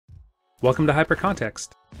Welcome to Hypercontext.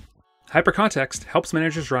 Hypercontext helps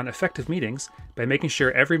managers run effective meetings by making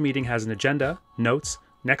sure every meeting has an agenda, notes,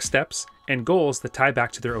 next steps, and goals that tie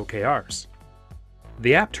back to their OKRs.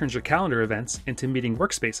 The app turns your calendar events into meeting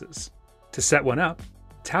workspaces. To set one up,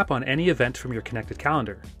 tap on any event from your connected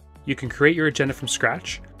calendar. You can create your agenda from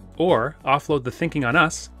scratch, or offload the thinking on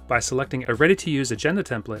us by selecting a ready-to-use agenda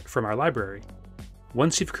template from our library.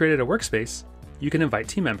 Once you've created a workspace, you can invite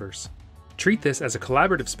team members. Treat this as a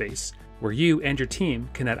collaborative space where you and your team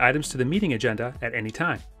can add items to the meeting agenda at any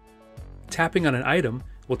time. Tapping on an item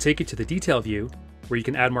will take you to the detail view where you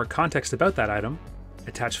can add more context about that item,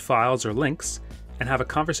 attach files or links, and have a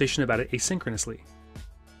conversation about it asynchronously.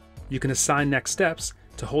 You can assign next steps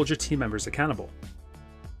to hold your team members accountable,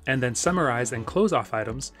 and then summarize and close off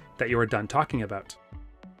items that you are done talking about.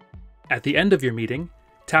 At the end of your meeting,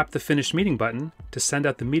 tap the Finish Meeting button to send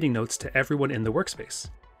out the meeting notes to everyone in the workspace.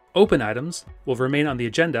 Open items will remain on the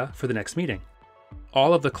agenda for the next meeting.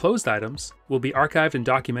 All of the closed items will be archived and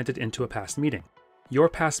documented into a past meeting. Your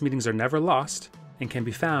past meetings are never lost and can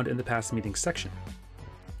be found in the Past Meetings section.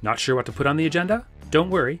 Not sure what to put on the agenda? Don't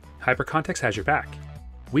worry, Hypercontext has your back.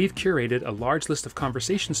 We've curated a large list of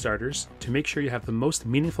conversation starters to make sure you have the most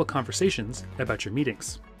meaningful conversations about your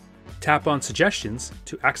meetings. Tap on Suggestions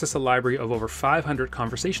to access a library of over 500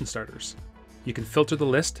 conversation starters. You can filter the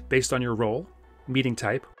list based on your role, meeting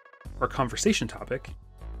type, or conversation topic.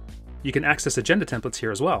 You can access agenda templates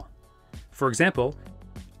here as well. For example,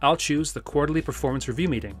 I'll choose the Quarterly Performance Review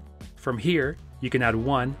meeting. From here, you can add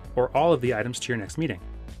one or all of the items to your next meeting.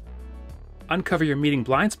 Uncover your meeting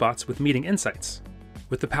blind spots with Meeting Insights.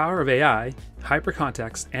 With the power of AI,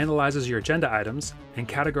 Hypercontext analyzes your agenda items and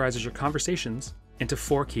categorizes your conversations into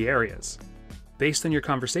 4 key areas. Based on your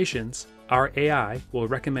conversations, our AI will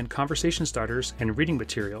recommend conversation starters and reading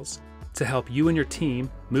materials to help you and your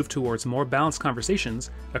team move towards more balanced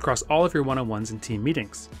conversations across all of your one-on-ones and team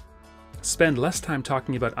meetings. Spend less time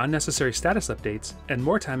talking about unnecessary status updates and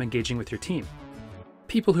more time engaging with your team.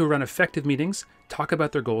 People who run effective meetings talk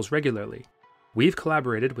about their goals regularly. We've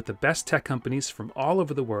collaborated with the best tech companies from all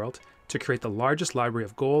over the world to create the largest library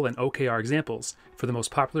of goal and OKR examples for the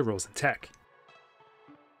most popular roles in tech.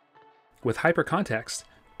 With Hypercontext,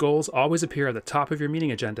 goals always appear at the top of your meeting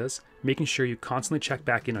agendas, making sure you constantly check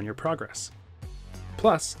back in on your progress.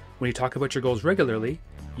 Plus, when you talk about your goals regularly,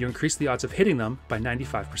 you increase the odds of hitting them by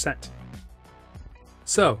 95%.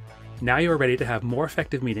 So, now you are ready to have more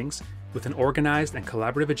effective meetings with an organized and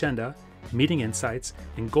collaborative agenda, meeting insights,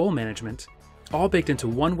 and goal management, all baked into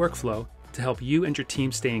one workflow to help you and your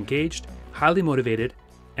team stay engaged, highly motivated,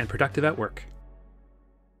 and productive at work.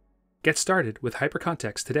 Get started with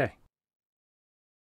Hypercontext today.